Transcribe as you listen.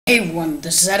Hey everyone,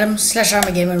 this is Adam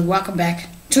 /ArmorGamer and welcome back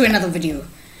to another video,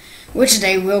 where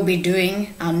today we'll be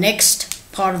doing our next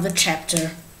part of the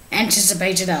chapter,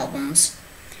 anticipated albums.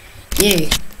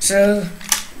 So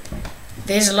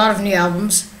there's a lot of new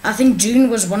albums. I think June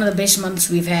was one of the best months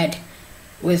we've had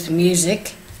with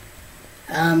music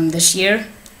this year,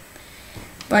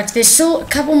 but there's still a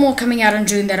couple more coming out in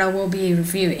June that I will be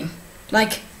reviewing.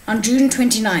 Like on June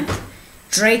 29th,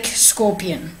 Drake,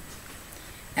 Scorpion,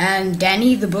 and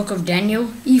Danny, the Book of Daniel,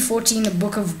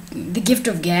 E14, the Gift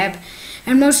of Gab,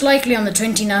 and most likely on the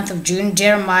 29th of June,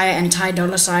 Jeremiah and Ty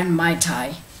Dolla $ign, My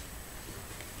Ty.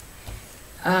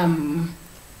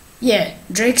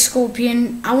 Drake,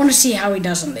 Scorpion, I want to see how he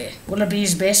does on there. Will it be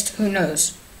his best? Who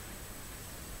knows?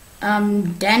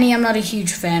 Danny, I'm not a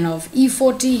huge fan of.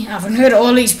 E40, I haven't heard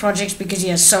all these projects because he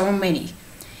has so many.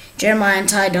 Jeremiah and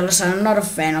Ty Dolla $ign, I'm not a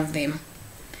fan of them.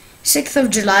 6th of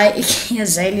July, Iggy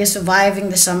Azalea, Surviving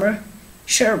the Summer.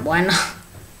 Sure, why not?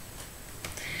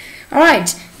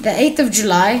 Alright, the 8th of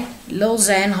July, Lil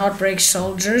Xan, Heartbreak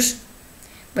Soldiers.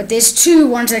 But there's two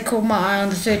ones that caught my eye on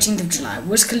the 13th of July.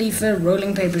 Wiz Khalifa,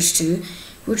 Rolling Papers 2,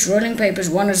 which Rolling Papers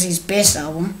 1 is his best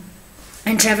album.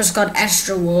 And Travis Scott,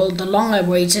 Astroworld, the long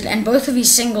awaited, and both of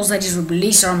his singles that he's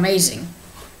released are amazing.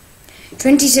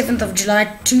 27th of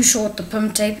July, Too Short, the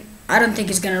Pimp Tape. I don't think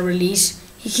he's going to release.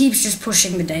 He keeps just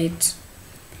pushing the dates.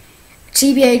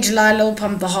 TBA July, Lil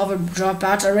Pump, the Harvard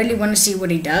Dropout. I really want to see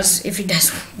what he does, if he does.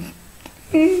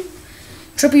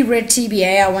 Trippie Redd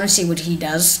TBA, I want to see what he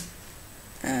does.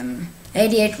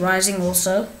 88 Rising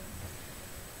also.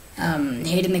 Head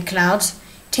in the Clouds.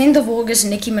 10th of August,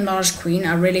 Nicki Minaj Queen,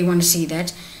 I really want to see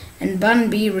that. And Bun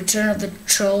B, Return of the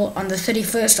Trill on the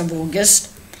 31st of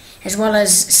August. As well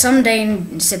as someday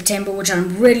in September, which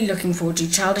I'm really looking forward to,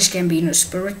 Childish Gambino,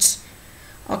 Spirits.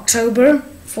 October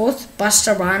 4th,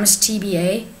 Busta Rhymes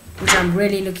TBA, which I'm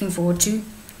really looking forward to.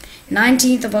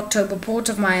 19th of October, Port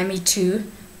of Miami 2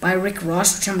 by Rick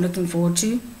Ross, which I'm looking forward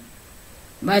to.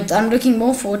 But I'm looking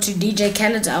more forward to DJ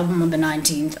Khaled's album on the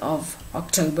 19th of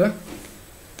October.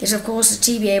 There's of course a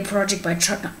TBA project by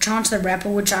Chance the Rapper,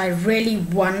 which I really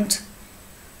want.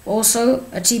 Also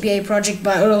a TBA project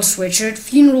by Earl Sweatshirt,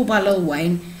 Funeral by Lil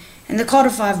Wayne, and The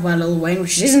Carter 5 by Lil Wayne,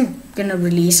 which isn't gonna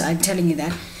release, I'm telling you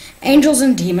that. Angels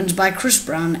and Demons by Chris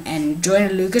Brown and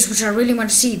Joyner Lucas, which I really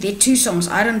want to see. Their two songs,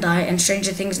 I Don't Die and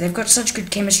Stranger Things, they've got such good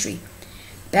chemistry.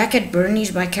 Back at Bernie's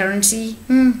by Currency,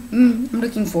 I'm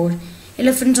looking forward.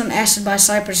 Elephants on Acid by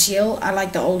Cypress Hill, I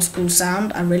like the old school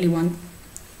sound, I really want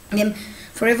them.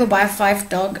 Forever by Phife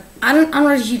Dawg. I'm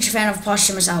not a huge fan of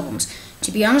posthumous albums.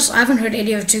 To be honest, I haven't heard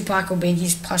any of Tupac or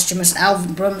Biggie's posthumous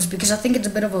albums because I think it's a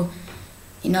bit of a,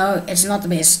 it's not the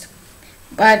best.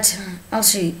 But I'll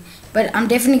see. But I'm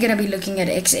definitely going to be looking at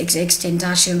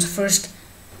XXXTentacion's first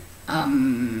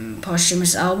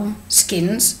posthumous album,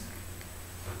 Skins.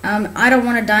 I Don't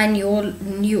Want to Die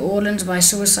New Orleans by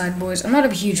Suicide Boys. I'm not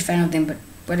a huge fan of them, but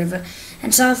whatever.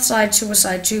 And Southside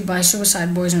Suicide 2 by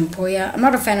Suicide Boys and Poya. I'm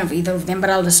not a fan of either of them, but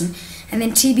I'll listen. And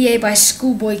then TBA by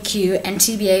Schoolboy Q and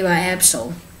TBA by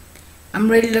Ab-Soul.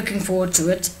 I'm really looking forward to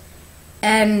it.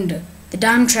 And The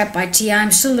Diamond Trap by T.I.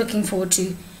 I'm still looking forward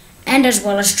to. And as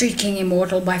well as Street King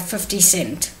Immortal by 50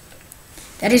 Cent.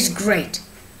 That is great.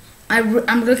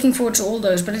 I'm looking forward to all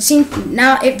those, but it seems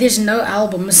now if there's no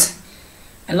albums,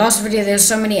 last video there's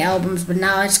so many albums, but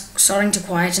now it's starting to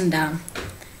quieten down.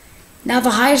 Now the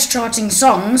highest charting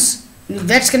songs,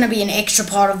 that's going to be an extra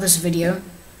part of this video.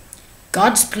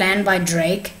 God's Plan by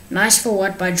Drake, Nice for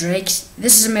What by Drake,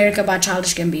 This Is America by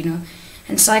Childish Gambino,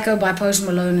 and Psycho by Post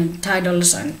Malone and Ty Dolla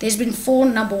 $ign. There's been 4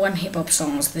 #1 hip-hop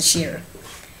songs this year.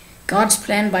 God's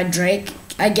Plan by Drake,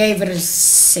 I gave it a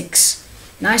 6.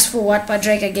 Nice for What by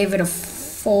Drake, I gave it a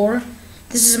 4.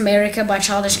 This Is America by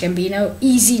Childish Gambino,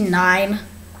 easy 9.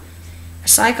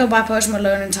 Psycho by Post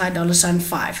Malone and Ty Dolla $ign,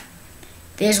 5.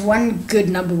 There's one good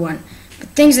 #1.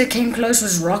 But things that came close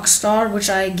was Rockstar, which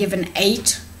I give an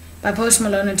 8 by Post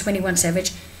Malone and 21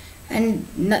 Savage. And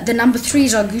the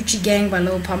 #3s are Gucci Gang by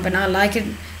Lil Pump, and I Like It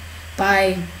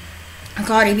by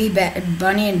Cardi B,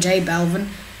 Bunny and J Balvin.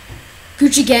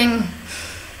 Gucci Gang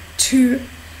 2,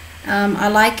 I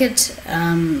Like It,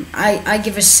 I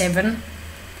give a 7.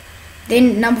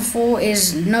 Then #4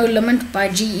 is No Limit by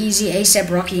G-Eazy, A$AP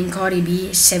Rocky and Cardi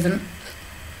B, 7.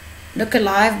 Look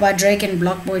Alive by Drake and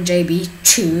Blockboy JB,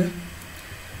 2.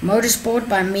 Motorsport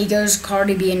by Migos,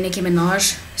 Cardi B and Nicki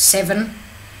Minaj, 7.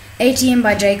 ATM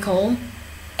by J. Cole,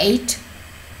 8.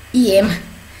 EM.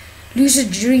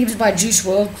 Lucid Dreams by Juice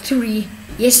WRLD, 3.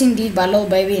 Yes Indeed by Lil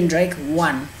Baby and Drake,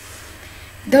 1.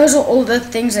 Those are all the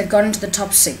things that got into the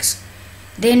top 6.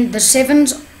 Then the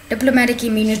 7s, Diplomatic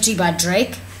Immunity by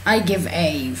Drake, I give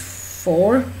a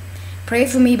 4. Pray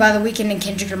For Me by The Weeknd and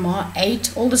Kendrick Lamar,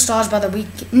 8. All the Stars by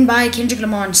Kendrick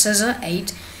Lamar and SZA,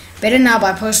 8. Better Now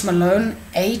by Post Malone,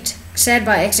 8. Sad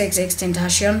by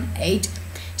XXXTentacion, 8.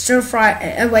 Stir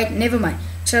Fry, wait, never mind.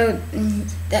 So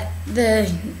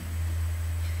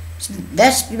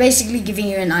that's basically giving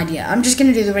you an idea. I'm just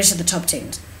going to do the rest of the top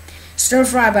 10s. Stir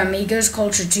Fry by Migos,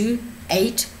 Culture 2,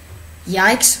 8.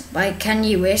 Yikes by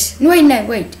Kanye West.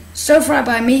 Wait. Stir Fry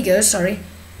by Migos, sorry.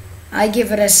 I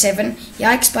give it a 7.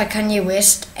 Yikes by Kanye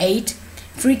West, 8.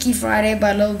 Freaky Friday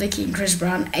by Lil Dicky and Chris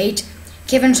Brown, 8.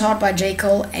 Kevin's Heart by J.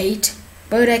 Cole, 8.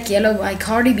 Bodak Yellow by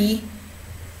Cardi B,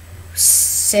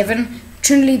 7.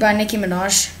 Trinity by Nicki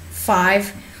Minaj,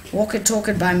 5. Walk It Talk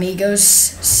It by Migos,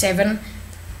 7.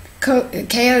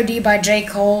 KOD by J.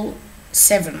 Cole,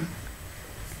 7.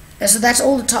 So that's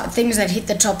all the top things that hit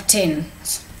the top 10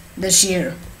 this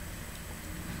year.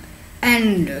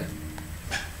 And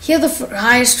here are the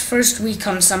highest first week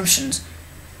consumptions.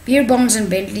 Beer Bongs and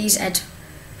Bentleys at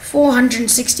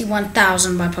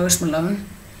 461,000 by Post Malone.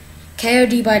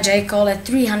 KOD by J. Cole at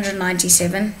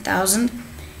 397,000.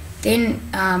 Then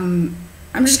I'm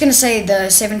just going to say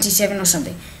the 77 or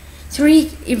something.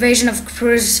 3. Invasion of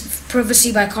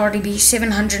Privacy by Cardi B,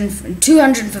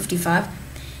 255.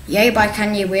 Yay by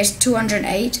Kanye West,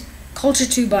 208. Culture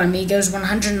 2 by Migos,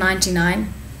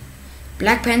 199.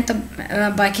 Black Panther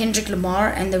by Kendrick Lamar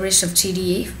and the rest of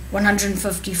TDE,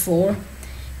 154.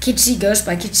 Kitsy Ghost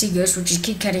by Kitsy Ghost, which is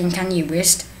Kid Cudi and Kanye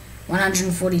West,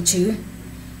 142.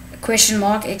 Question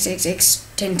Mark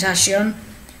XXXTentacion,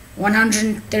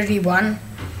 131.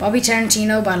 Bobby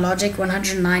Tarantino by Logic,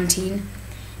 119.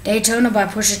 Daytona by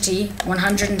Pusha T,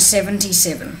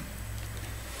 177.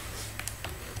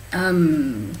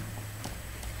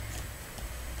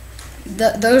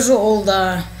 Those were all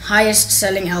the highest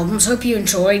selling albums. Hope you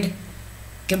enjoyed.